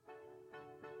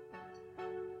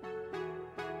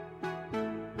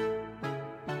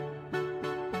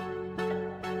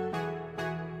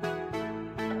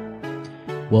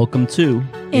Welcome to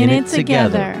In It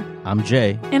Together. I'm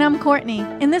Jay. And I'm Courtney.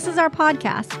 And this is our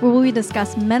podcast where we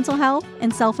discuss mental health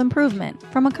and self-improvement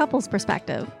from a couple's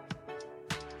perspective.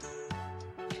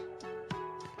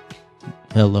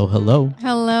 Hello, hello.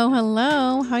 Hello,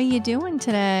 hello. How are you doing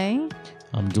today?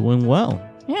 I'm doing well.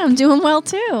 Yeah, I'm doing well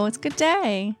too. It's a good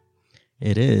day.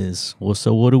 It is. Well,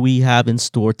 so what do we have in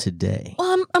store today?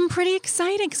 Well, I'm pretty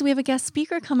excited because we have a guest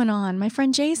speaker coming on, my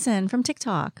friend Jason from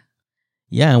TikTok.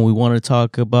 Yeah, and we want to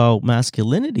talk about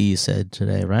masculinity, you said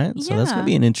today, right? So that's Yeah. going to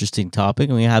be an interesting topic.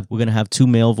 And we're going to have two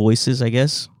male voices, I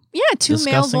guess. Yeah, two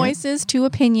male Discussing it. voices, two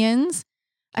opinions.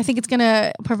 I think it's going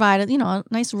to provide, a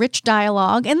nice rich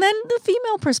dialogue, and then the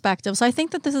female perspective. So I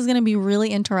think that this is going to be really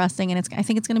interesting, and I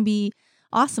think it's going to be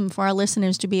awesome for our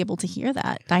listeners to be able to hear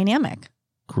that dynamic.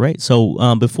 Great.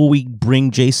 So before we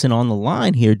bring Jason on the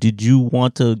line here, did you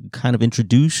want to kind of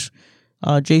introduce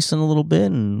Jason a little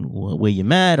bit and where you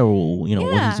met or,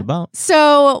 what he's about?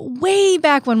 So way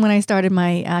back when I started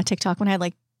my TikTok, when I had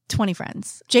like 20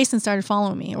 friends, Jason started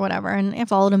following me or whatever, and I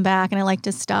followed him back, and I liked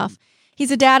his stuff. He's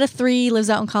a dad of 3,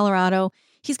 lives out in Colorado.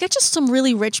 He's got just some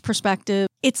really rich perspective.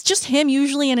 It's just him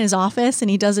usually in his office, and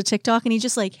he does a TikTok, and he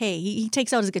just he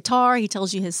takes out his guitar, he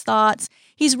tells you his thoughts.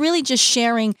 He's really just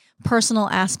sharing personal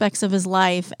aspects of his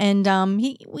life, and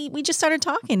we just started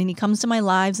talking, and he comes to my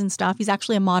lives and stuff. He's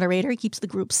actually a moderator. He keeps the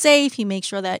group safe. He makes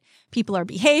sure that people are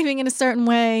behaving in a certain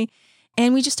way,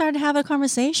 and we just started to have a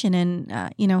conversation.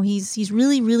 And he's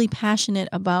really, really passionate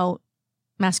about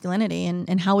masculinity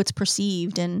and how it's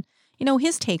perceived, and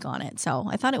his take on it. So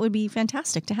I thought it would be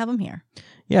fantastic to have him here.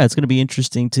 Yeah, it's going to be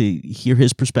interesting to hear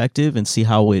his perspective and see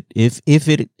how if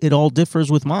it all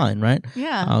differs with mine, right?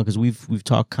 Yeah. Because we've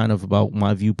talked kind of about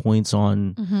my viewpoints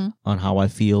on how I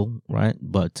feel, right?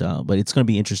 But it's going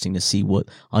to be interesting to see what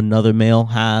another male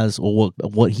has or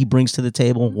what he brings to the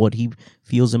table, what he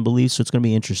feels and believes. So it's going to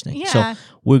be interesting. Yeah. So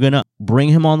we're going to bring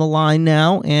him on the line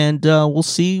now, and we'll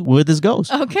see where this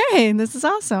goes. Okay, this is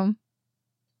awesome.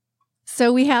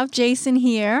 So we have Jason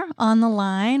here on the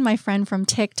line, my friend from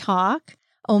TikTok.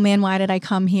 Oh man, why did I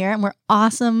come here? And we're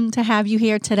awesome to have you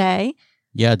here today.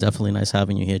 Yeah, definitely nice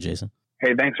having you here, Jason.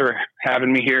 Hey, thanks for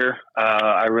having me here.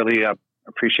 I really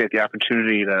appreciate the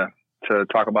opportunity to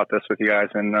talk about this with you guys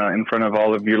and in front of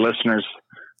all of your listeners.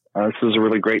 This is a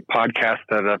really great podcast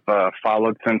that I've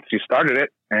followed since you started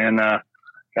it. And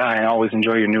I always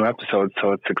enjoy your new episodes,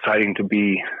 so it's exciting to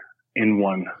be in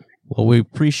one. Well, we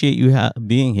appreciate you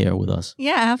being here with us.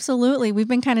 Yeah, absolutely. We've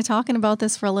been kind of talking about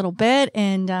this for a little bit,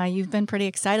 and you've been pretty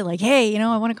excited. Like, hey,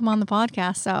 I want to come on the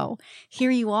podcast. So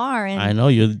here you are. And I know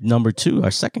you're number 2,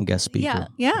 our second guest speaker.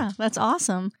 Yeah, that's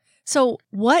awesome. So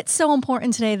what's so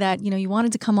important today that, you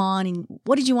wanted to come on, and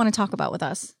what did you want to talk about with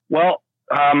us? Well,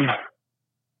 as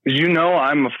you know,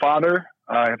 I'm a father.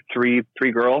 I have three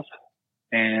girls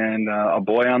and a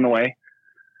boy on the way.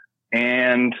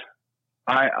 And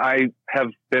I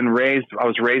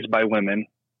was raised by women.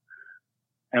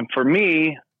 And for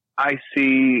me, I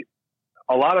see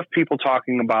a lot of people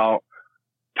talking about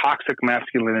toxic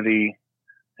masculinity,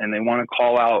 and they want to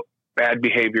call out bad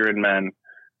behavior in men.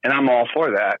 And I'm all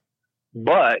for that.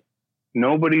 But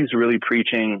nobody's really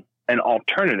preaching an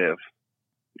alternative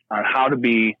on how to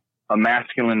be a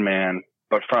masculine man,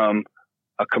 but from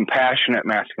a compassionate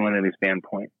masculinity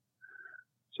standpoint.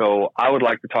 So I would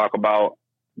like to talk about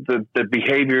the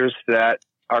behaviors that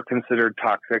are considered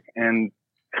toxic and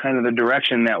kind of the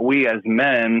direction that we as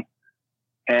men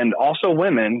and also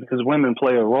women, because women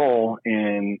play a role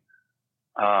in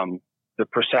the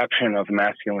perception of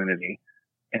masculinity,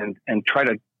 and try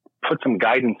to put some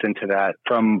guidance into that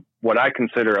from what I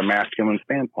consider a masculine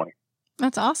standpoint.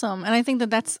 That's awesome. And I think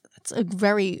that's a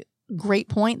very great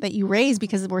point that you raised,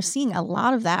 because we're seeing a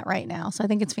lot of that right now. So I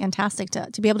think it's fantastic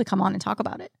to be able to come on and talk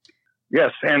about it.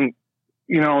 Yes. And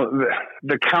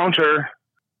the counter,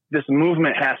 this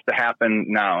movement has to happen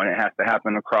now, and it has to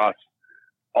happen across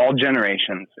all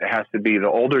generations. It has to be the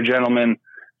older gentleman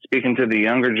speaking to the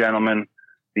younger gentleman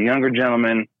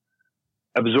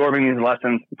absorbing these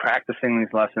lessons, practicing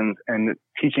these lessons, and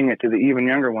teaching it to the even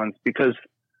younger ones. Because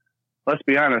let's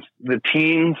be honest, the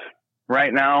teens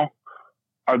right now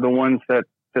are the ones that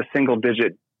the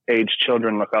single-digit age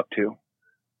children look up to.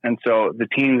 And so the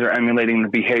teens are emulating the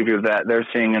behavior that they're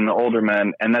seeing in the older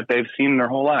men and that they've seen their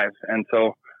whole lives. And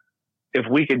so if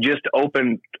we could just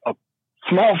open a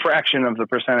small fraction of the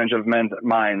percentage of men's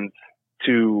minds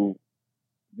to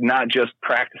not just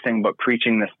practicing, but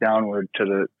preaching this downward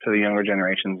to the younger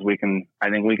generations, I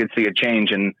think we could see a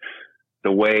change in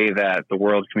the way that the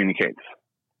world communicates.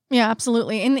 Yeah,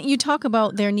 absolutely. And you talk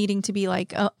about there needing to be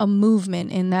like a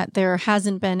movement in that there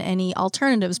hasn't been any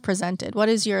alternatives presented. What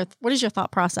is your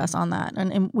thought process on that?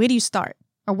 And where do you start?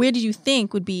 Or where do you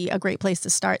think would be a great place to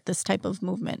start this type of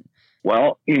movement?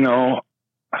 Well,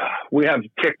 we have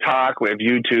TikTok, we have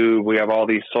YouTube, we have all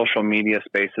these social media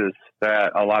spaces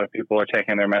that a lot of people are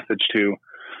taking their message to.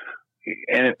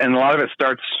 And a lot of it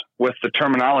starts with the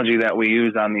terminology that we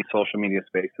use on these social media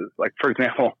spaces. Like, for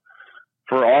example,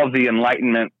 for all the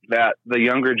enlightenment that the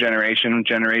younger generation,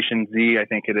 Generation Z, I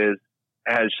think it is,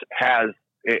 has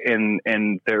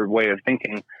in their way of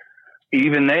thinking,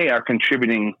 even they are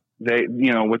contributing,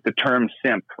 with the term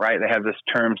simp, right? They have this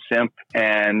term simp,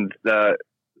 and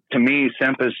to me,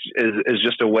 simp is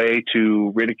just a way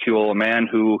to ridicule a man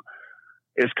who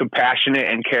is compassionate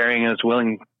and caring and is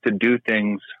willing to do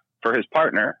things for his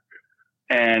partner.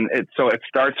 And it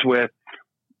starts with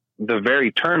the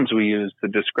very terms we use to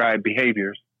describe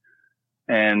behaviors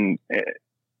and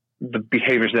the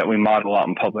behaviors that we model out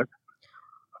in public.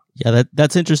 Yeah,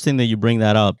 that's interesting that you bring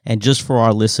that up. And just for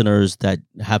our listeners that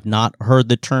have not heard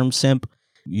the term simp,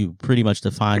 you pretty much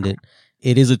defined it.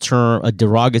 It is a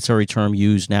derogatory term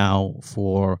used now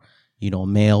for, a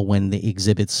male when they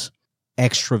exhibits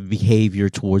extra behavior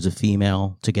towards a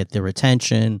female to get their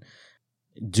attention,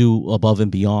 do above and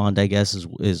beyond, I guess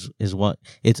is what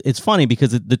it's funny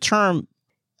because the term,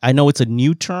 I know it's a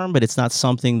new term, but it's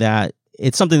something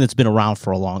that's been around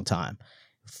for a long time.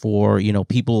 For,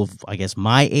 people of, I guess,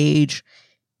 my age,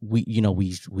 we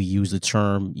use the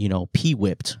term,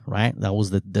 P-whipped, right? That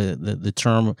was the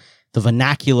term, the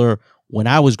vernacular when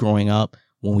I was growing up,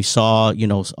 when we saw,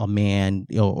 a man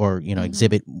or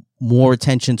exhibit more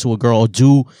attention to a girl, or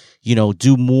do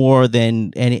more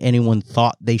than anyone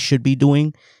thought they should be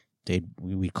doing.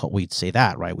 We'd say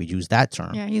that, right? We'd use that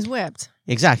term. Yeah, he's whipped.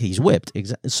 Exactly. He's whipped.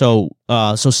 So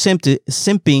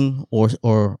simping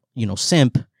or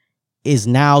simp is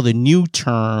now the new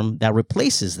term that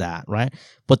replaces that, right?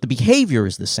 But the behavior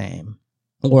is the same,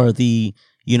 or the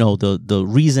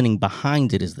reasoning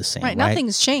behind it is the same, right?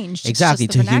 Nothing's changed. Exactly,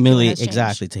 to humiliate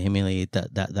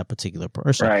that particular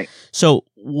person. Right. So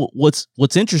what's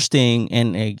interesting,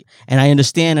 and I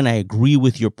understand and I agree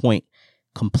with your point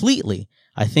completely.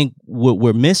 I think what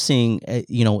we're missing,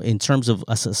 in terms of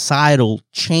a societal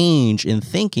change in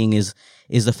thinking is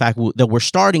the fact that we're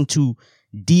starting to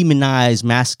demonize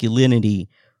masculinity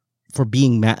for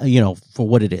being, for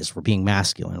what it is, for being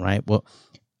masculine, right? Well,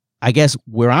 I guess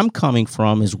where I'm coming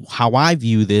from is how I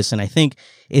view this, and I think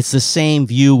it's the same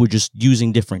view. We're just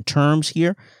using different terms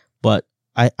here, but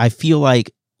I feel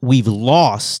like we've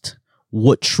lost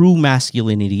what true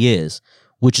masculinity is,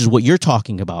 which is what you're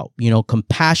talking about,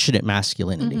 compassionate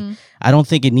masculinity. Mm-hmm. I don't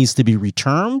think it needs to be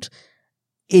retermed.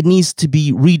 It needs to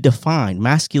be redefined.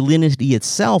 Masculinity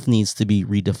itself needs to be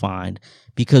redefined,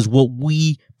 because what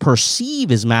we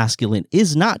perceive as masculine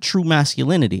is not true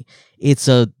masculinity. It's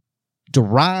a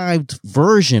derived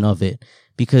version of it,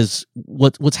 because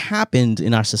what's happened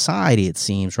in our society, it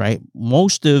seems, right?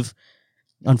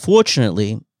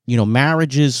 Unfortunately,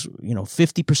 marriages,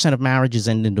 50% of marriages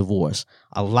end in divorce.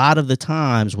 A lot of the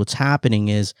times what's happening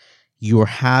is you're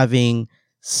having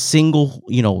single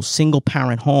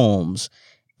parent homes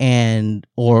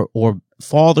or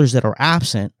fathers that are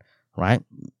absent, right?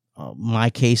 My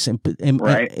case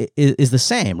is the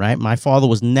same, right? My father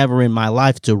was never in my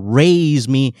life to raise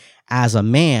me as a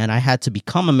man. I had to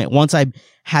become a man. Once I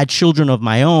had children of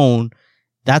my own,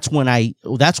 that's when I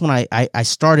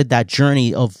started that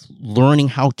journey of learning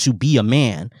how to be a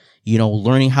man,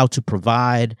 learning how to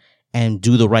provide and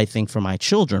do the right thing for my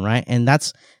children, right? And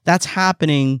that's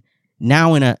happening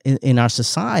now in our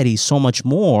society so much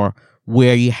more,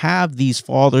 where you have these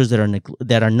fathers that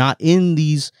are not in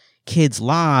these kids'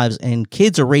 lives, and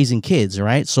kids are raising kids,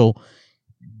 right? So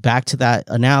back to that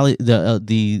analogy,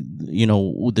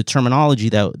 the terminology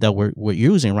that we're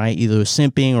using, right? Either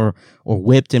simping or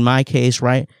whipped in my case,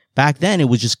 right? Back then it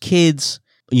was just kids,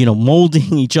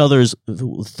 molding each other's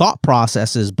thought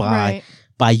processes by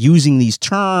using these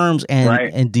terms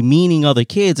and demeaning other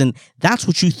kids, and that's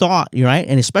what you thought, right?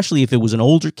 And especially if it was an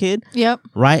older kid, yep,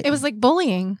 right? It was like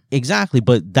bullying, exactly.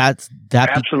 But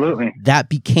absolutely that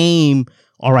became,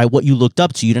 all right, what you looked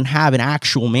up to. You didn't have an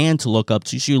actual man to look up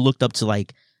to, so you looked up to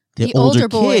like the older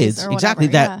kids, exactly,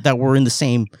 that were in the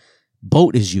same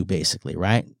boat as you, basically,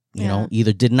 right?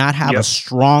 Either did not have a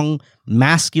strong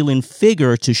masculine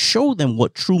figure to show them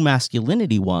what true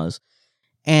masculinity was,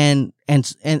 and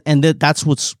that's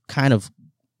what's kind of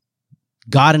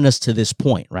gotten us to this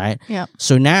point, right? Yeah.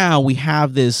 So now we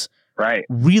have this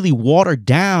really watered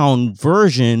down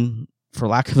version, for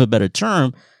lack of a better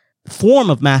term, form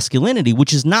of masculinity,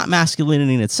 which is not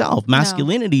masculinity in itself.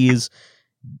 Masculinity is,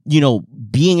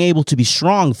 being able to be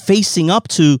strong, facing up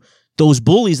to those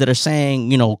bullies that are saying,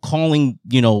 calling,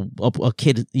 a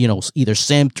kid, either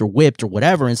simped or whipped or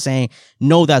whatever, and saying,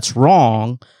 no, that's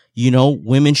wrong.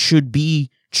 Women should be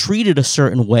treated a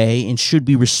certain way and should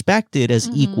be respected as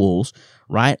equals,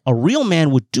 right? A real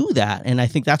man would do that. And I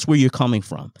think that's where you're coming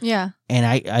from. Yeah. And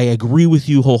I agree with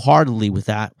you wholeheartedly with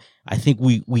that. I think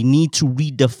we need to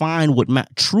redefine what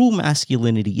true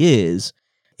masculinity is,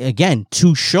 again,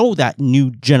 to show that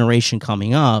new generation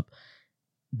coming up,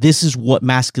 this is what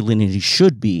masculinity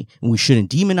should be. And we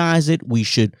shouldn't demonize it. We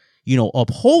should,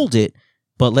 uphold it,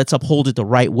 but let's uphold it the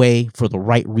right way for the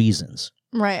right reasons.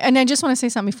 Right. And I just want to say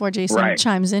something before Jason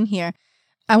chimes in here.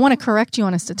 I want to correct you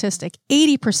on a statistic.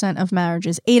 80% of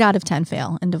marriages, 8 out of 10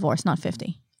 fail in divorce, not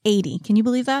 50. 80. Can you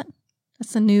believe that?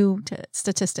 That's a new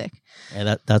statistic.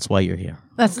 Yeah, that's why you're here.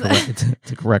 That's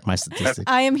to correct my statistics.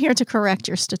 I am here to correct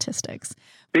your statistics.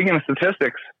 Speaking of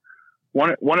statistics,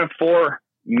 one in 4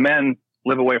 men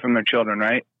live away from their children,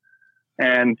 right?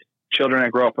 And children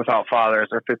that grow up without fathers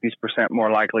are 50%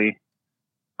 more likely.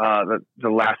 The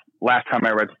last time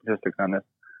I read statistics on this,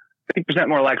 50%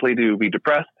 more likely to be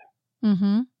depressed,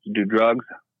 to do drugs,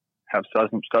 have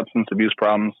substance abuse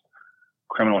problems,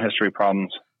 criminal history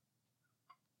problems.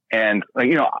 And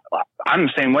I'm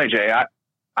the same way, Jay.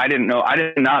 I did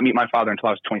not meet my father until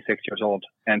I was 26 years old.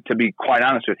 And to be quite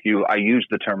honest with you, I used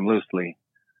the term loosely.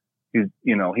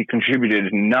 He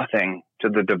contributed nothing to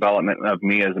the development of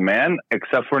me as a man,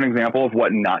 except for an example of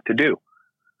what not to do.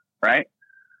 Right.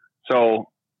 So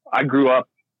I grew up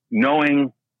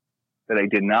knowing that I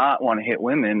did not want to hit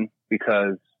women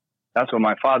because that's what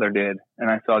my father did. And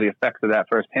I saw the effects of that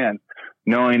firsthand,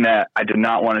 knowing that I did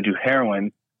not want to do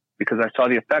heroin because I saw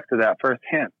the effects of that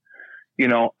firsthand.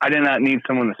 I did not need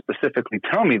someone to specifically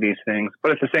tell me these things,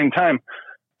 but at the same time,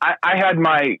 I had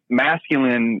my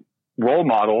masculine role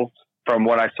models from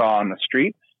what I saw on the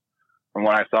streets, from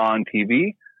what I saw on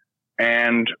TV,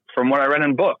 and from what I read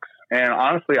in books. And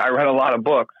honestly, I read a lot of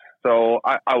books. So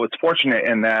I was fortunate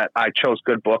in that I chose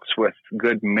good books with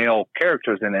good male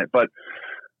characters in it. But,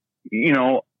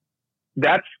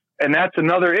 that's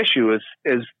another issue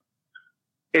is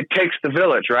it takes the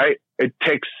village, right? It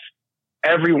takes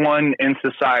everyone in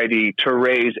society to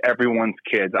raise everyone's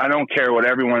kids. I don't care what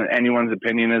anyone's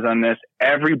opinion is on this.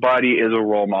 Everybody is a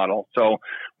role model. So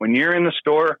when you're in the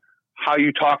store, how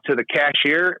you talk to the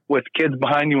cashier with kids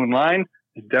behind you in line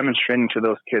is demonstrating to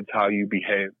those kids how you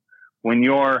behave. When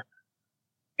you're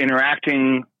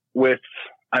interacting with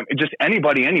just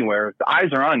anybody anywhere, the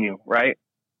eyes are on you, right?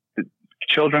 The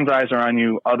children's eyes are on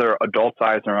you. Other adults'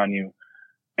 eyes are on you.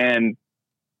 And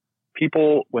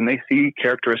people, when they see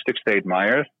characteristics they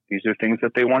admire, these are things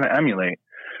that they want to emulate.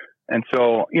 And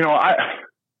so,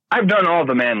 I've done all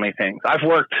the manly things. I've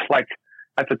worked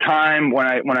at the time when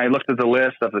I looked at the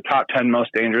list of the top 10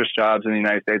 most dangerous jobs in the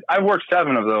United States, I've worked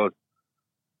 7 of those.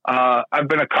 I've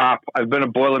been a cop. I've been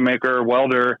a boilermaker,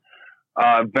 welder.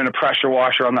 I've been a pressure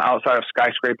washer on the outside of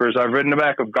skyscrapers. I've ridden the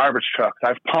back of garbage trucks.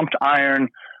 I've pumped iron.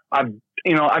 I've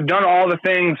done all the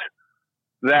things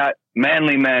that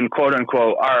manly men, quote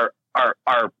unquote, are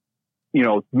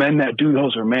men that do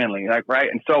those are manly, right?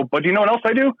 And so, but you know what else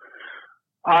I do?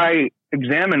 I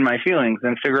examine my feelings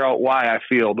and figure out why I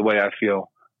feel the way I feel.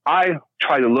 I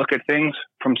try to look at things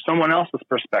from someone else's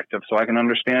perspective so I can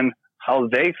understand how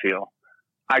they feel.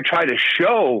 I try to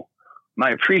show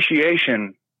my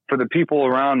appreciation for the people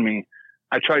around me.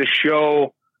 I try to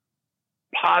show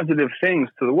positive things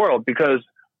to the world because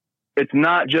it's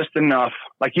not just enough.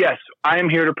 Yes, I am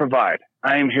here to provide.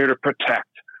 I am here to protect.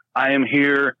 I am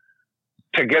here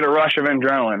to get a rush of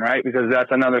adrenaline, right? Because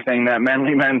that's another thing that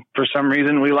manly men, for some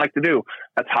reason, we like to do.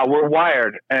 That's how we're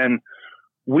wired. And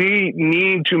we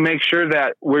need to make sure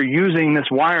that we're using this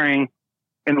wiring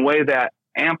in a way that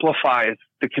amplifies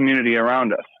the community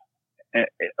around us.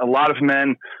 A lot of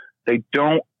men, they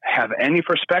don't have any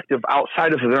perspective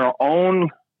outside of their own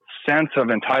sense of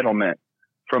entitlement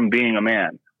from being a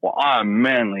man. Well, I'm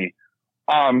manly.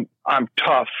 I'm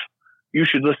tough. You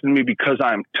should listen to me because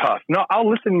I'm tough. No, I'll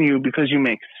listen to you because you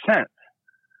make sense.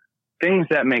 Things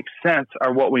that make sense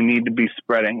are what we need to be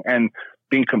spreading, and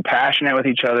being compassionate with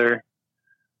each other,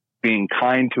 being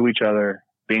kind to each other,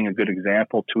 being a good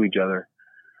example to each other,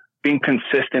 being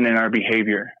consistent in our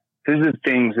behavior. These are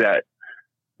things that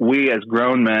we as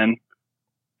grown men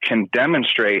can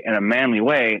demonstrate in a manly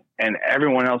way, and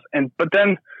everyone else. But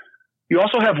then you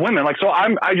also have women. I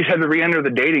just had to re-enter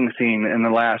the dating scene in the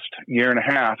last year and a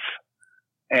half.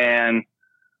 And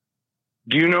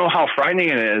do you know how frightening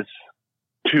it is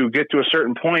to get to a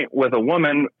certain point with a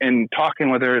woman and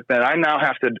talking with her that I now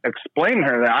have to explain to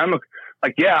her that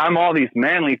I'm all these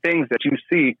manly things that you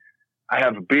see. I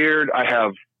have a beard. I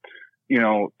have,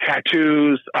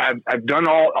 tattoos. I've done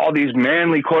all these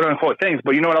manly quote unquote things,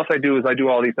 but you know what else I do is I do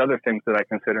all these other things that I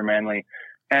consider manly.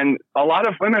 And a lot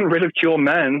of women ridicule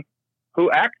men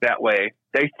who act that way.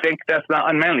 They think that's not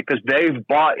unmanly because they've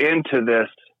bought into this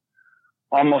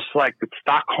almost like the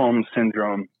Stockholm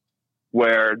syndrome,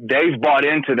 where they've bought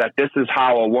into that this is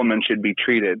how a woman should be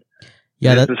treated.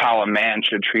 Yeah, this is how a man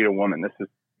should treat a woman. This is,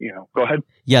 go ahead.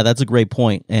 Yeah, that's a great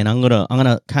point. And I'm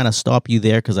gonna kind of stop you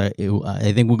there because I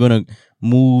think we're gonna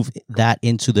move that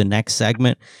into the next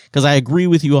segment because I agree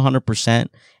with you 100%.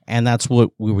 And that's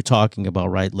what we were talking about,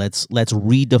 right? Let's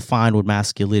redefine what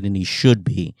masculinity should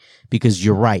be, because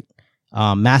you're right.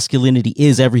 Masculinity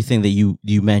is everything that you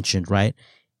mentioned, right?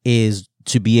 Is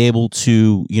to be able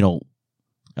to,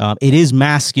 it is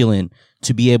masculine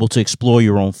to be able to explore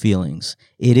your own feelings.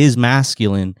 It is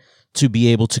masculine to be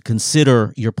able to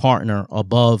consider your partner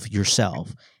above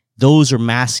yourself. Those are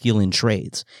masculine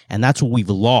traits, and that's what we've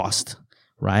lost.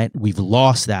 Right, we've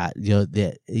lost that.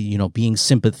 Being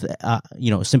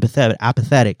sympathetic,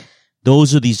 apathetic.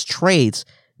 Those are these traits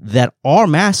that are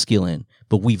masculine,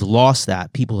 but we've lost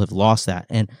that. People have lost that,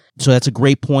 and so that's a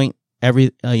great point. I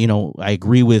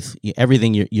agree with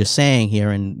everything you're saying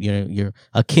here, and you're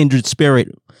a kindred spirit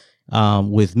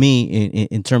with me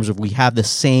in terms of we have the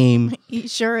same. He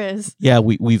sure is. Yeah,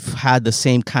 we've had the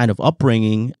same kind of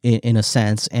upbringing in a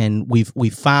sense, and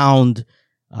we've found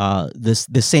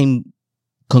the same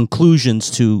conclusions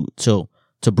to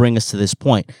bring us to this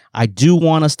point. I do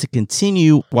want us to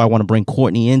continue. I want to bring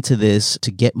Courtney into this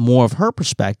to get more of her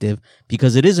perspective,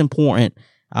 because it is important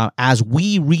as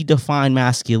we redefine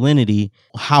masculinity,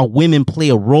 how women play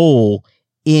a role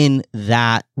in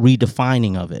that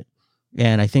redefining of it.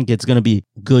 And I think it's going to be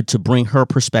good to bring her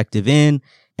perspective in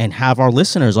and have our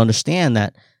listeners understand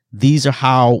that these are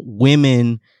how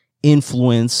women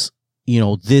influence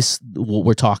this, what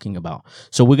we're talking about.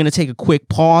 So we're going to take a quick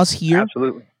pause here.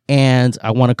 Absolutely. And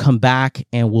I want to come back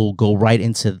and we'll go right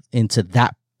into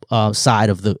that side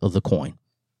of the coin.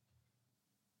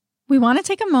 We want to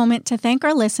take a moment to thank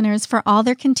our listeners for all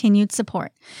their continued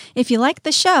support. If you like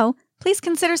the show, please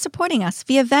consider supporting us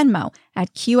via Venmo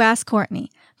at Q Ask Courtney.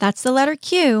 That's the letter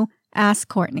Q, Ask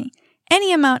Courtney.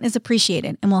 Any amount is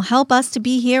appreciated and will help us to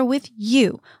be here with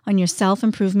you on your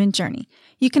self-improvement journey.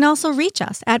 You can also reach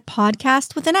us at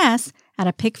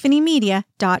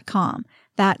podcast@epiphanymedia.com.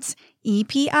 That's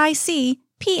EPICPHANY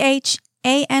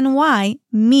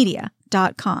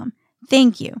media.com.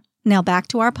 Thank you. Now back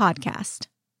to our podcast.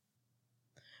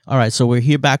 All right, so we're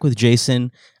here back with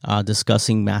Jason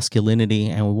discussing masculinity,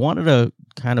 and we wanted to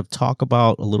kind of talk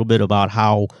about a little bit about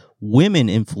how women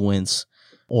influence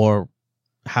or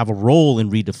have a role in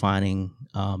redefining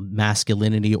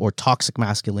masculinity, or toxic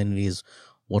masculinity is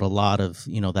what a lot of,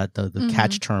 the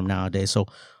catch term nowadays. So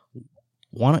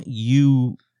why don't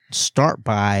you start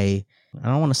by, I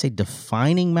don't want to say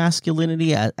defining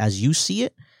masculinity as you see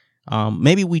it.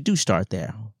 Maybe we do start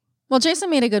there. Well, Jason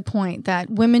made a good point that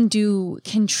women do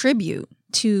contribute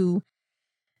to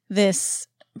this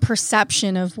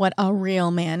perception of what a real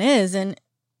man is. And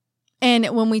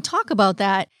when we talk about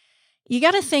that, you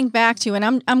got to think back to, and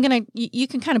I'm going to, you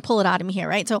can kind of pull it out of me here,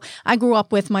 right? So I grew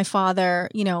up with my father,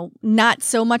 not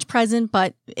so much present,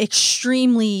 but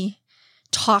extremely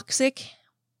toxic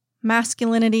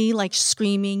masculinity, like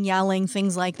screaming, yelling,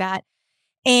 things like that.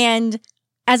 And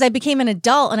as I became an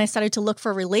adult and I started to look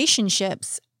for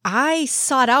relationships, I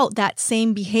sought out that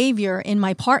same behavior in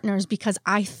my partners because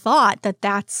I thought that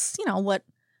that's, what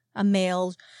a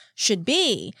male should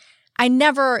be. I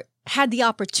never had the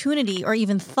opportunity or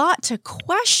even thought to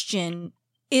question,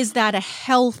 is that a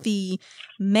healthy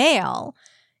male?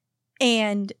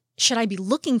 And should I be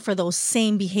looking for those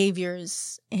same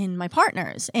behaviors in my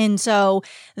partners? And so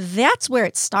that's where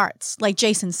it starts. Like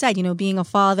Jason said, being a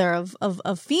father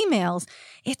of females,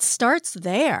 it starts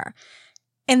there.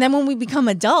 And then when we become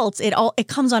adults, it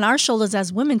comes on our shoulders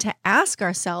as women to ask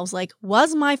ourselves, like,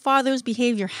 was my father's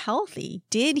behavior healthy?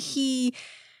 Did he,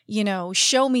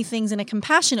 show me things in a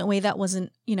compassionate way that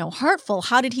wasn't, hurtful?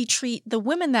 How did he treat the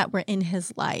women that were in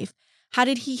his life? How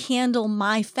did he handle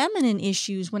my feminine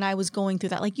issues when I was going through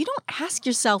that? Like, you don't ask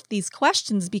yourself these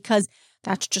questions because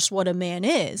that's just what a man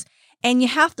is. And you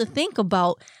have to think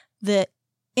about the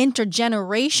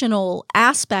intergenerational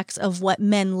aspects of what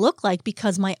men look like,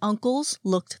 because my uncles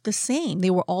looked the same. They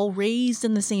were all raised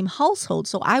in the same household.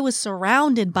 So I was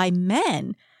surrounded by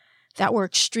men that were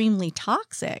extremely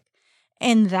toxic.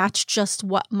 And that's just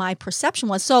what my perception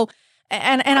was. So,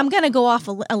 and I'm going to go off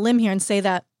a limb here and say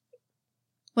that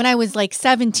when I was like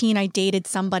 17, I dated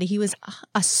somebody. He was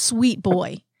a sweet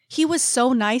boy. He was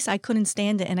so nice, I couldn't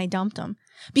stand it, and I dumped him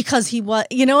because he was,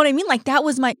 you know what I mean? Like, that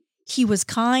was He was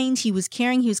kind, he was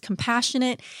caring, he was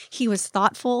compassionate, he was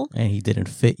thoughtful. And he didn't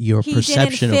fit your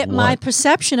perception He didn't fit of my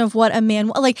perception of what a man,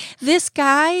 like this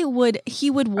guy would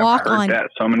walk I've heard on that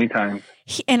so many times.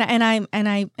 and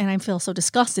I feel so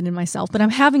disgusted in myself, but I'm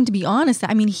having to be honest.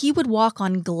 I mean, he would walk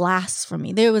on glass for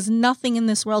me. There was nothing in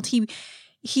this world.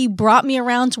 He brought me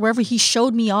around to wherever. He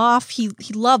showed me off. He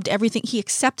loved everything. He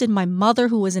accepted my mother,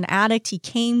 who was an addict. He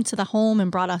came to the home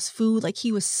and brought us food. Like,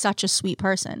 he was such a sweet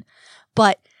person.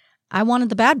 But I wanted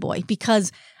the bad boy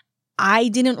because I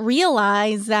didn't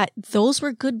realize that those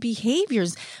were good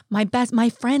behaviors. My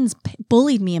friends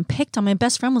bullied me and picked on my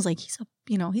best friend. Was like,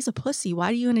 he's a pussy. Why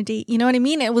are you in a date? You know what I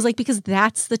mean? It was like, because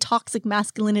that's the toxic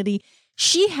masculinity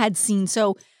she had seen.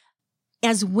 So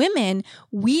as women,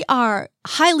 we are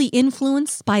highly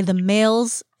influenced by the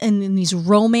males and in these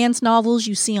romance novels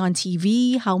you see on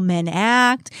TV, how men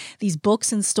act, these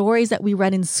books and stories that we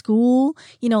read in school,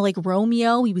 like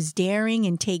Romeo, he was daring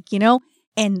and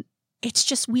and it's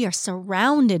just, we are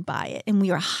surrounded by it and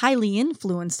we are highly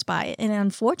influenced by it. And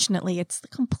unfortunately, it's the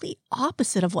complete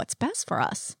opposite of what's best for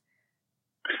us.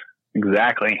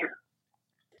 Exactly.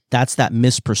 That's that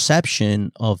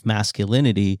misperception of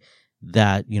masculinity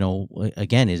that,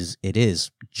 again, it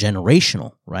is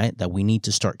generational, right? That we need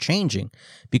to start changing,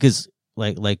 because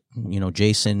like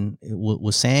Jason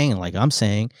was saying, and like I'm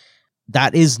saying,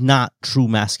 that is not true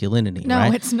masculinity. No,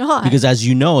 right? It's not. Because as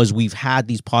you know, as we've had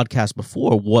these podcasts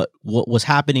before, what was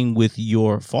happening with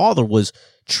your father was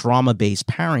trauma-based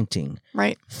parenting.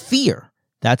 Right. Fear.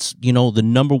 That's, the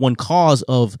number one cause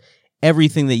of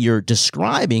everything that you're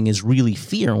describing is really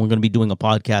fear. And we're going to be doing a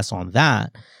podcast on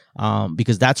that.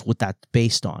 Because that's what that's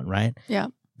based on, right? Yeah.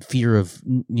 Fear of,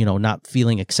 not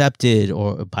feeling accepted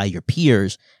or by your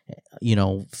peers,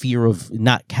 fear of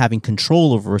not having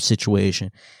control over a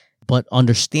situation, but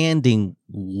understanding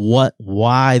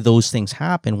why those things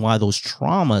happen, why those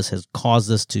traumas has caused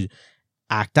us to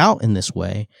act out in this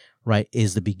way, right,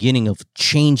 is the beginning of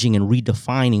changing and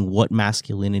redefining what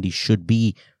masculinity should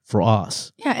be for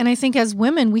us. Yeah. And I think as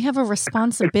women, we have a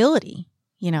responsibility.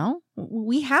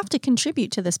 We have to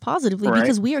contribute to this positively, right?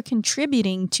 Because we are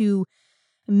contributing to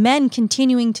men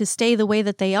continuing to stay the way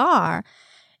that they are.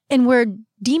 And we're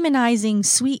demonizing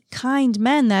sweet, kind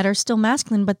men that are still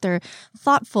masculine, but they're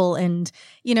thoughtful and,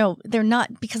 they're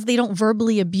not, because they don't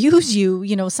verbally abuse you,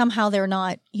 somehow they're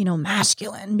not,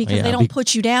 masculine because they don't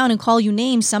put you down and call you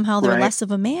names. Somehow they're less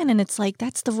of a man. And it's like,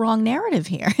 that's the wrong narrative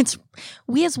here.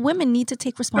 We as women need to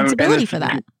take responsibility for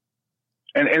that.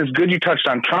 And it's good you touched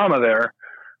on trauma there.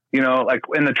 Like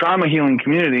in the trauma healing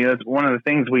community, that's one of the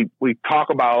things we talk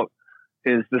about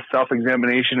is the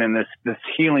self-examination and this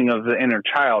healing of the inner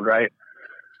child, right?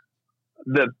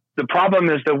 The problem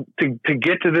is that to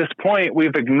get to this point,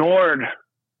 we've ignored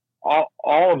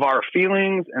all of our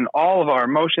feelings and all of our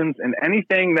emotions and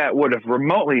anything that would have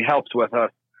remotely helped with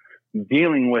us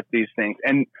dealing with these things.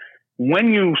 And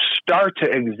when you start to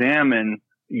examine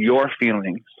your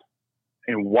feelings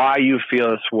and why you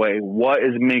feel this way, what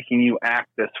is making you act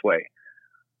this way,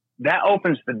 that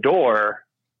opens the door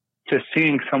to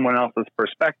seeing someone else's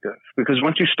perspective. Because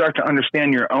once you start to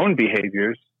understand your own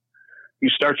behaviors, you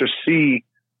start to see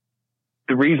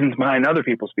the reasons behind other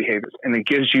people's behaviors. And it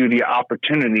gives you the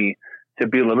opportunity to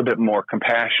be a little bit more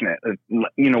compassionate.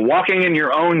 Walking in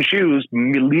your own shoes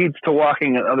leads to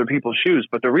walking in other people's shoes.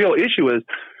 But the real issue is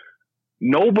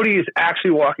nobody is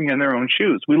actually walking in their own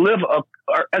shoes. We live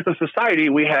as a society,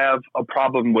 we have a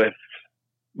problem with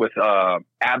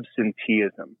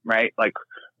absenteeism, right? Like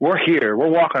we're here, we're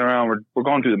walking around, we're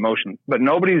going through the motions, but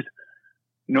nobody's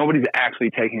actually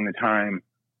taking the time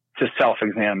to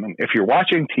self-examine. If you're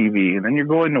watching TV and then you're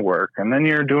going to work and then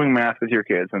you're doing math with your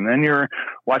kids and then you're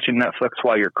watching Netflix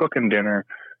while you're cooking dinner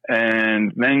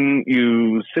and then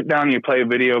you sit down and you play a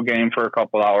video game for a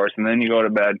couple hours and then you go to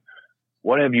bed,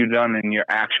 what have you done in your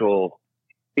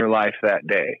life that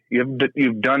day?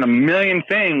 You've done a million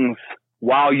things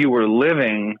while you were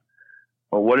living,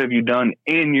 or what have you done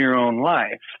in your own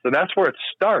life? So that's where it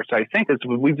starts. I think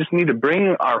we just need to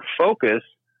bring our focus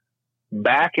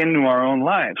back into our own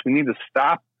lives. We need to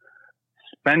stop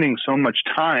spending so much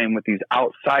time with these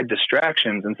outside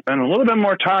distractions and spend a little bit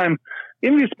more time,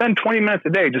 even if you spend 20 minutes a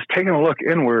day, just taking a look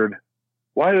inward.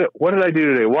 What did I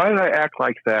do today? Why did I act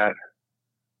like that?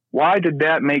 Why did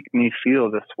that make me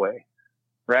feel this way?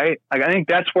 Right? Like, I think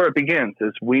that's where it begins,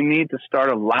 is we need to start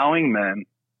allowing men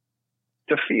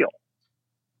to feel.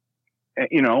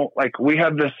 Like we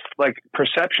have this like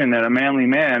perception that a manly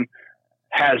man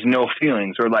has no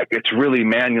feelings, or like it's really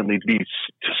manually to be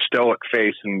stoic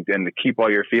face and to keep all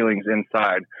your feelings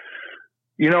inside.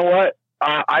 You know what?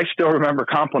 I still remember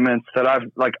compliments that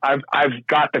I've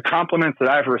got the compliments that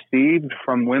I've received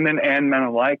from women and men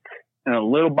alike in a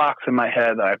little box in my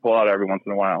head that I pull out every once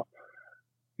in a while.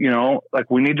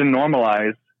 Like we need to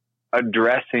normalize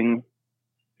addressing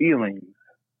feelings.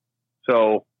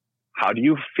 So how do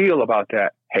you feel about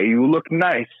that? Hey, you look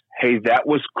nice. Hey, that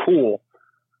was cool.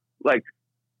 Like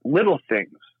little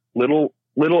things, little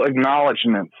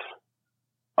acknowledgments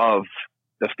of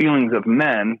the feelings of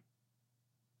men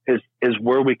is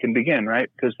where we can begin, right?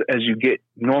 Because as you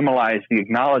normalize the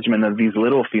acknowledgement of these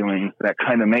little feelings, that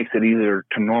kind of makes it easier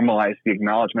to normalize the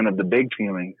acknowledgement of the big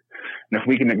feelings. And if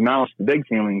we can acknowledge the big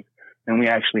feelings, then we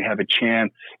actually have a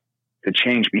chance to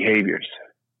change behaviors.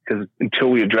 Because until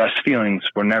we address feelings,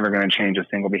 we're never going to change a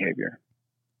single behavior.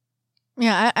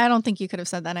 Yeah, I don't think you could have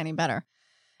said that any better.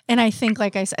 And I think,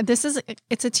 like I said,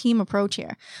 it's a team approach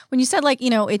here. When you said, like,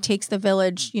 it takes the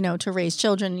village, to raise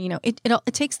children,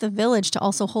 it takes the village to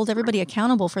also hold everybody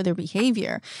accountable for their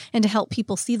behavior and to help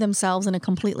people see themselves in a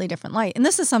completely different light. And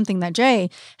this is something that Jay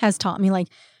has taught me, like,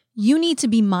 you need to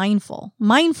be mindful.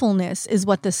 Mindfulness is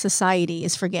what this society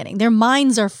is forgetting. Their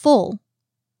minds are full,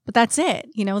 but that's it.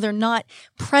 They're not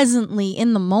presently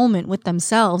in the moment with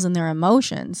themselves and their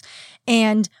emotions.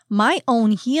 And my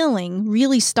own healing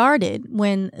really started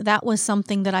when that was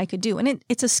something that I could do. And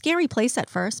it's a scary place at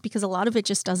first because a lot of it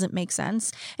just doesn't make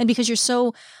sense. And because you're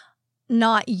so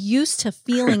not used to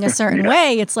feeling a certain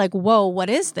way, it's like, whoa, what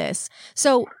is this?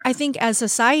 So I think as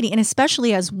society, and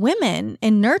especially as women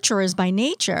and nurturers by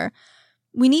nature,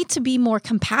 we need to be more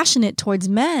compassionate towards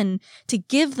men, to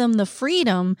give them the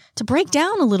freedom to break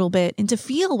down a little bit and to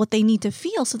feel what they need to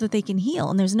feel so that they can heal.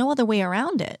 And there's no other way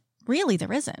around it. Really,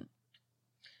 there isn't.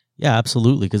 Yeah,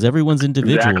 absolutely. Because everyone's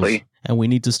individuals, exactly. And we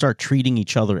need to start treating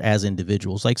each other as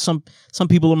individuals. Like some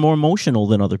people are more emotional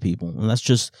than other people, and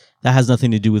that has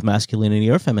nothing to do with masculinity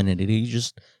or femininity.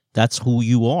 That's who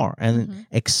you are, and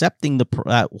accepting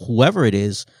whoever it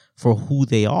is for who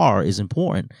they are is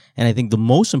important. And I think the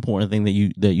most important thing that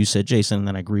you said, Jason, and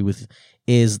that I agree with,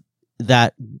 is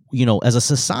that as a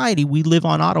society we live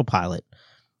on autopilot,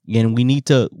 and we need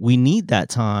that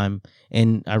time.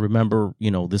 And I remember,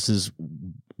 this is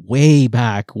way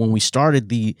back when we started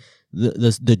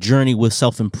the journey with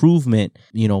self-improvement,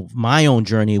 my own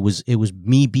journey, it was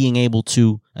me being able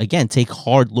to, again, take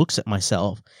hard looks at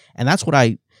myself. And that's what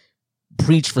I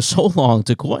preached for so long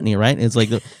to Courtney, right? It's like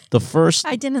the first...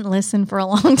 I didn't listen for a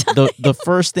long time. the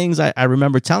first things I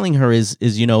remember telling her is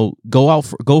go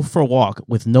for a walk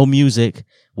with no music,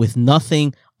 with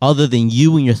nothing other than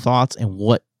you and your thoughts,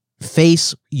 and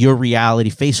face your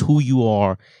reality, face who you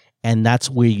are. And that's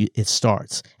where it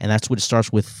starts. And that's what it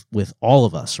starts with all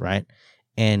of us, right?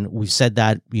 And we've said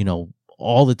that,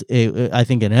 I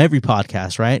think in every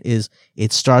podcast, right, is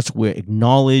it starts where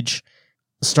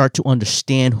start to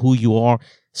understand who you are,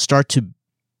 start to,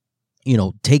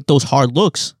 take those hard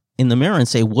looks in the mirror and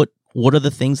say, what are the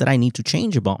things that I need to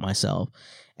change about myself?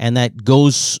 And that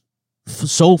goes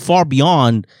so far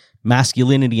beyond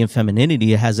masculinity and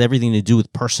femininity. It has everything to do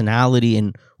with personality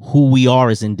and who we are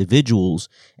as individuals.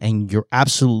 And you're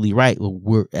absolutely right.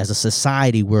 We're, as a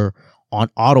society, we're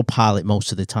on autopilot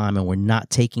most of the time, and we're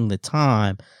not taking the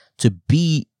time to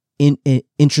be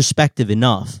introspective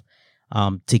enough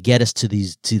to get us to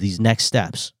these next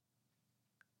steps.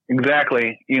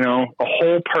 Exactly. A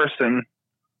whole person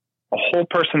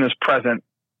is present,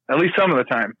 at least some of the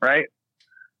time, right?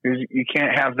 You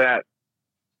can't have that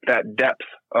depth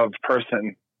of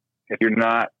person if you're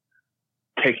not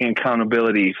taking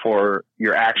accountability for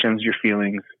your actions, your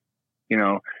feelings.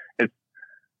 It's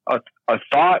a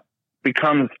thought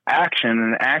becomes action,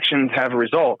 and actions have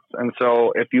results. And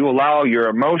so if you allow your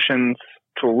emotions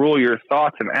to rule your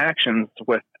thoughts and actions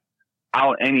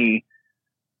without any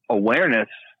awareness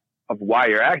of why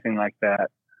you're acting like that,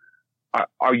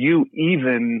 are you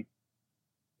even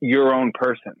your own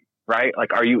person, right?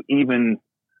 Like, are you even,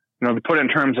 to put it in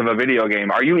terms of a video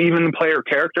game, are you even the player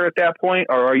character at that point,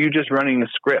 or are you just running the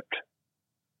script?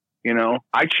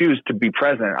 I choose to be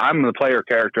present. I'm the player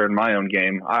character in my own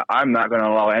game. I'm not going to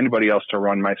allow anybody else to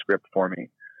run my script for me.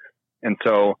 And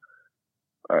so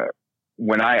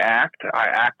when I act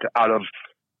out of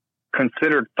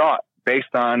considered thought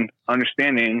based on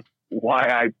understanding why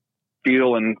I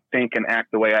feel and think and act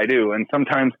the way I do. And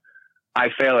sometimes I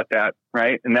fail at that,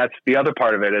 right? And that's the other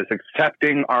part of it, is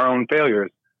accepting our own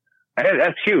failures.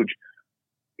 That's huge.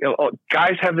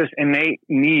 Guys have this innate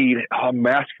need,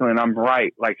 masculine, I'm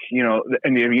right. Like,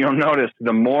 and you'll notice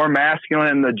the more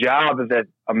masculine the job that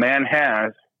a man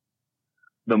has,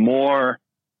 the more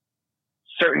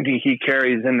certainty he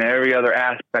carries in every other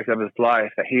aspect of his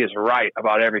life that he is right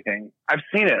about everything. I've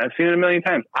seen it. I've seen it a million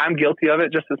times. I'm guilty of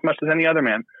it just as much as any other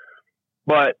man.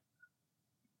 But,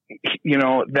 you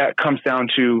know, that comes down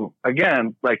to,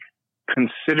 again, like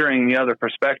considering the other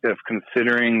perspective,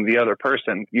 considering the other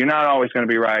person. You're not always going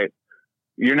to be right.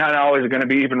 You're not always going to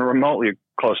be even remotely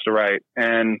close to right.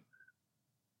 And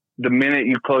the minute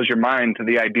you close your mind to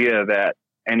the idea that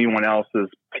anyone else's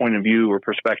point of view or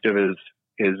perspective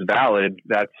is valid,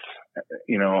 that's,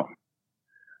 you know,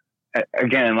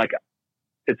 again, like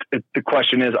it's the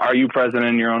question is, are you present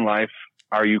in your own life?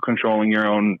 Are you controlling your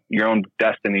own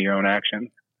destiny, your own actions?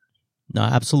 No,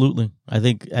 absolutely. I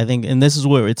think, and this is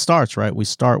where it starts, right? We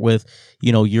start with,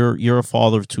 you know, you're a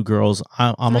father of two girls.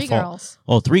 I'm Three a father. girls.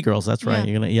 Oh, three girls. That's right.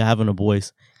 Yeah. You're having a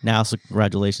boys now. So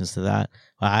congratulations to that.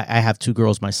 I have two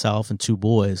girls myself and two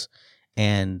boys,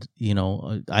 and you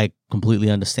know, I completely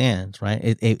understand. Right?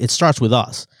 It starts with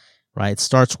us, right? It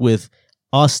starts with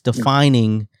us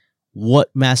defining what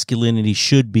masculinity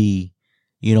should be,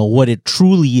 you know, what it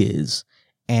truly is,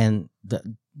 and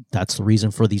that's the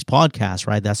reason for these podcasts,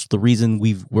 right? That's the reason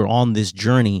we're on this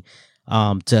journey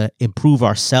to improve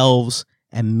ourselves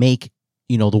and make,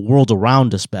 you know, the world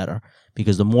around us better.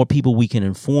 Because the more people we can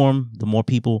inform, the more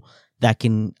people that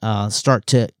can start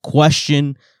to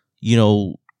question, you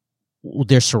know,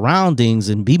 their surroundings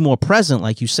and be more present,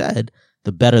 like you said,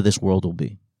 the better this world will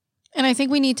be. And I think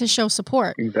we need to show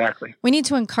support. Exactly. We need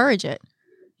to encourage it,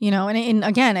 you know, and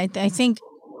again, I think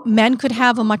men could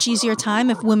have a much easier time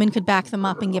if women could back them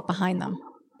up and get behind them.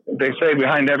 They say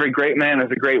behind every great man is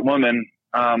a great woman.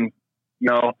 You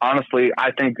know, honestly,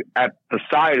 I think at the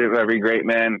side of every great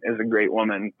man is a great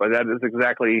woman, but that is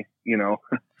exactly, you know.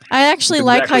 I actually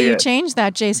like exactly how you it. changed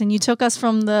that, Jason. You took us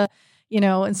from the, you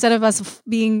know, instead of us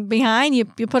being behind, you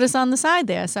put us on the side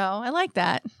there. So I like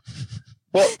that.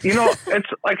 Well, you know, it's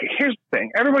like, here's the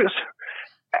thing.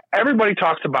 Everybody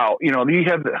talks about, you know,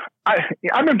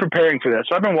 I've been preparing for this.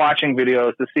 So I've been watching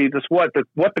videos to see just what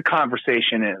the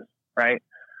conversation is, right?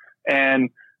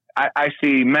 And I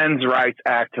see men's rights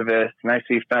activists and I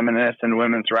see feminists and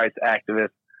women's rights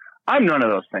activists. I'm none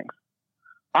of those things.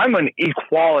 I'm an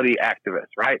equality activist,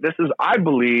 right? I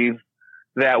believe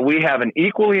that we have an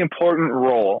equally important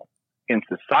role in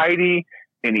society,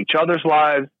 in each other's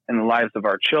lives, in the lives of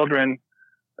our children.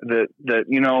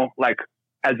 You know, like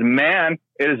as a man,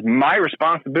 it is my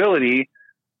responsibility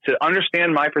to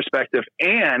understand my perspective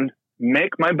and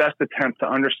make my best attempt to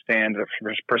understand the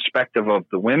perspective of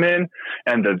the women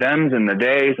and the thems and the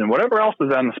days and whatever else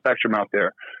is on the spectrum out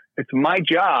there. It's my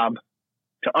job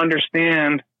to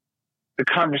understand the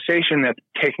conversation that's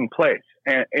taking place.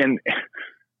 And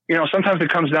you know, sometimes it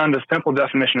comes down to the simple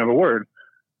definition of a word.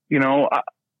 You know,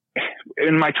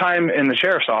 in my time in the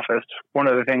sheriff's office, one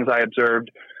of the things I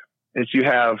observed is you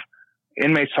have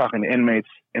inmates talking to inmates,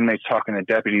 inmates talking to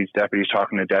deputies, deputies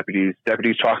talking to deputies,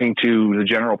 deputies talking to the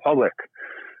general public.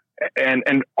 And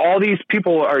all these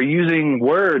people are using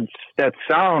words that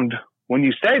sound, when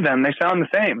you say them, they sound the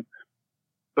same.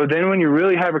 But then when you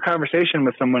really have a conversation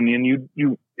with someone and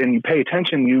you pay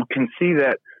attention, you can see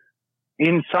that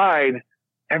inside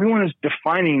everyone is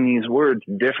defining these words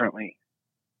differently.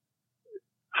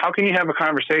 How can you have a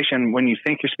conversation when you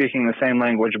think you're speaking the same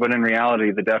language, but in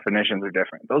reality, the definitions are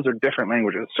different? Those are different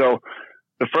languages. So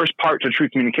the first part to true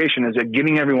communication is that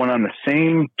getting everyone on the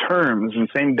same terms and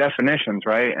same definitions,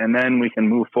 right? And then we can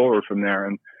move forward from there.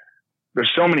 And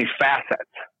there's so many facets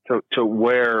to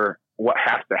where what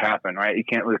has to happen, right? You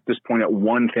can't just point at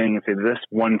one thing and say this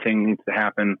one thing needs to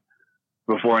happen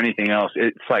before anything else.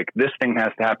 It's like this thing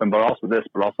has to happen, but also this,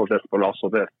 but also this, but also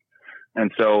this.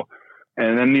 And so,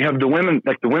 and then you have the women,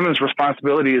 like the women's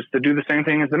responsibility is to do the same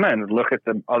thing as the men, look at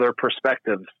the other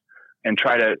perspectives and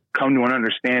try to come to an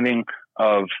understanding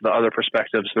of the other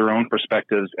perspectives, their own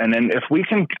perspectives. And then if we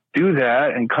can do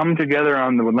that and come together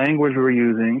on the language we're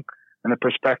using and the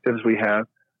perspectives we have,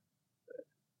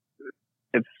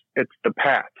 it's the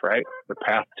path, right? The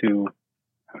path to,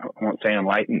 I won't say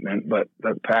enlightenment, but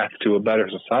the path to a better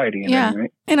society. Yeah.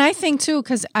 Right? And I think too,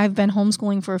 because I've been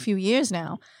homeschooling for a few years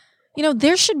now, you know,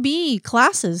 there should be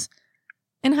classes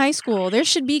in high school. There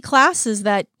should be classes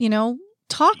that, you know,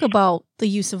 talk about the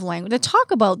use of language, that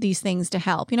talk about these things to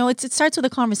help. You know, it starts with a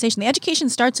conversation. The education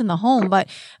starts in the home, but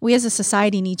we as a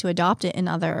society need to adopt it in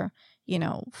other, you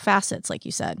know, facets, like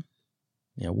you said.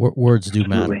 Yeah, words do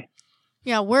matter.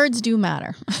 Yeah, words do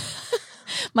matter.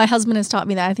 My husband has taught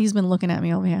me that. He's been looking at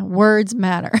me over here. Words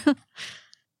matter.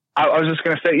 I was just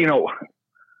going to say, you know,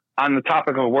 on the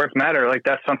topic of words matter, like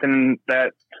that's something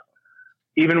that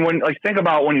even when, like, think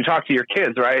about when you talk to your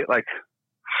kids, right? Like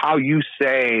how you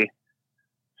say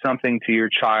something to your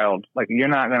child, like you're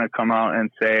not going to come out and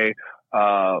say,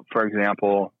 for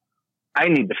example, I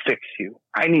need to fix you.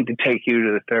 I need to take you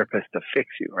to the therapist to fix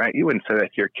you, right? You wouldn't say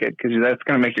that to your kid because that's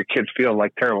going to make your kid feel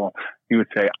like terrible. You would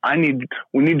say,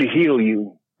 we need to heal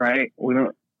you, right?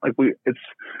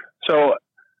 So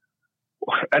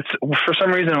that's for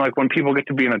some reason, like when people get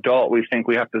to be an adult, we think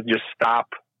we have to just stop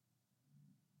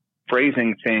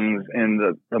phrasing things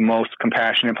in the most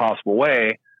compassionate possible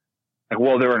way. Like,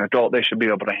 well, they're an adult, they should be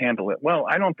able to handle it. Well,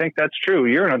 I don't think that's true.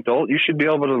 You're an adult. You should be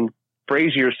able to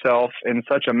phrase yourself in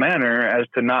such a manner as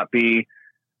to not be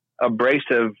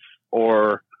abrasive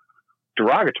or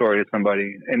derogatory to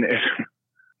somebody. And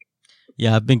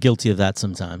yeah, I've been guilty of that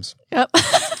sometimes. Yep.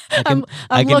 I'm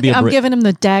giving him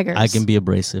the daggers. I can be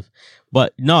abrasive,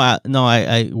 but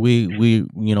we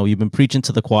you've been preaching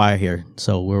to the choir here,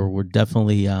 so we're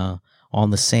definitely on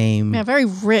the same. Yeah, very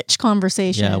rich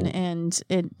conversation, and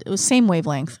it was same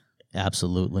wavelength.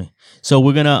 Absolutely. So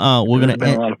we're gonna a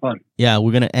lot of fun. Yeah,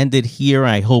 we're gonna end it here.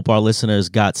 I hope our listeners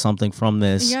got something from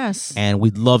this. Yes, and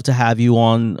we'd love to have you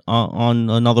on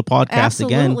another podcast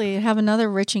again. Absolutely, have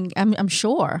another riching. I'm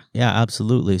sure. Yeah,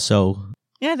 absolutely. So.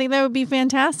 Yeah, I think that would be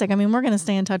fantastic. I mean, we're going to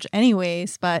stay in touch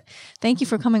anyways, but thank you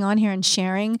for coming on here and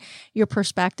sharing your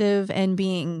perspective and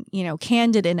being,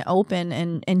 candid and open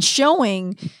and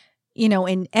showing,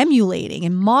 and emulating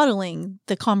and modeling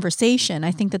the conversation.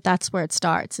 I think that's where it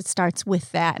starts. It starts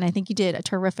with that. And I think you did a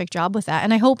terrific job with that.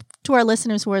 And I hope to our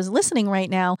listeners who are listening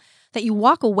right now that you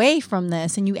walk away from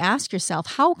this and you ask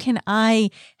yourself, how can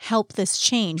I help this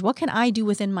change? What can I do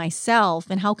within myself?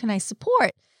 And how can I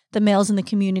support the males in the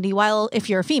community, while if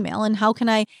you're a female, and how can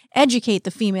I educate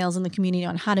the females in the community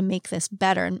on how to make this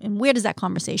better, and where does that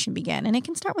conversation begin? And it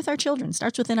can start with our children,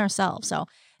 starts within ourselves. So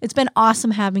it's been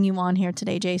awesome having you on here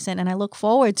today, Jason, and I look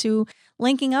forward to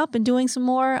linking up and doing some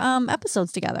more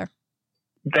episodes together.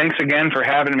 Thanks again for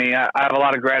having me. I have a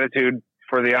lot of gratitude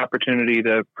for the opportunity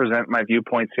to present my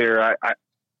viewpoints here.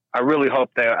 I really hope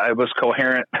that I was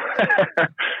coherent.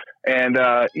 And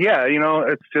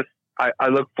it's just I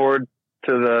look forward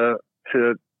to the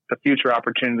future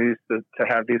opportunities to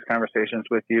have these conversations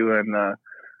with you. And I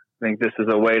think this is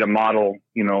a way to model,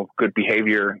 good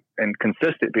behavior and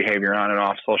consistent behavior on and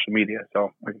off social media.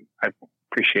 So I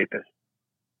appreciate this.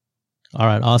 All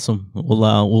right. Awesome.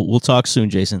 We'll talk soon,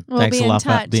 Jason. Thanks a lot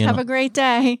for being on. Have a great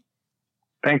day.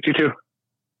 Thanks, you too.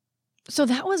 So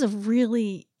that was a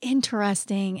really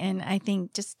interesting and I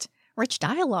think just rich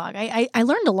dialogue. I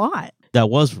learned a lot. That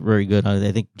was very good.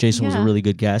 I think Jason was a really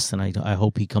good guest, and I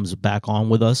hope he comes back on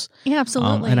with us. Yeah,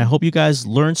 absolutely. And I hope you guys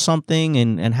learned something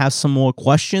and have some more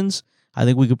questions. I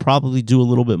think we could probably do a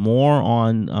little bit more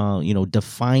on,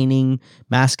 defining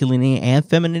masculinity and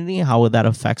femininity, how that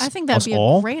affects us all. I think that'd be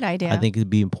a great idea. I think it'd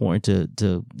be important to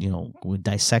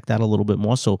dissect that a little bit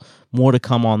more. So more to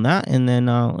come on that, and then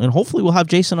and hopefully we'll have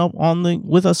Jason up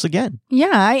with us again.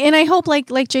 Yeah, and I hope,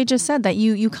 like Jay just said, that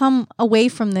you come away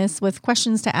from this with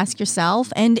questions to ask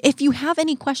yourself, and if you have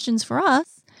any questions for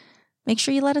us, make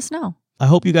sure you let us know. I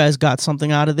hope you guys got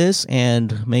something out of this,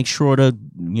 and make sure to,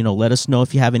 let us know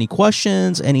if you have any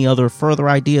questions, any other further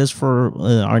ideas for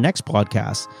our next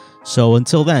podcast. So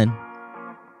until then.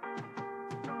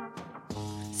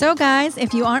 So guys,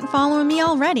 if you aren't following me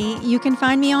already, you can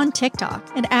find me on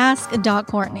TikTok at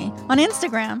ask.courtney, on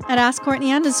Instagram at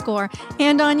askcourtney_,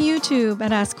 and on YouTube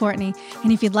at askcourtney.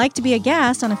 And if you'd like to be a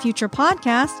guest on a future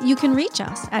podcast, you can reach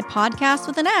us at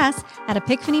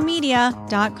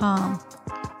podcast@epiphanymedia.com.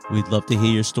 We'd love to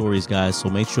hear your stories, guys, so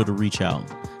make sure to reach out.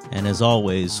 And as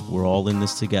always, we're all in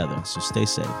this together, so stay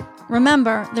safe.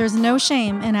 Remember, there's no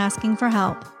shame in asking for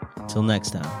help. Till next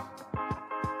time.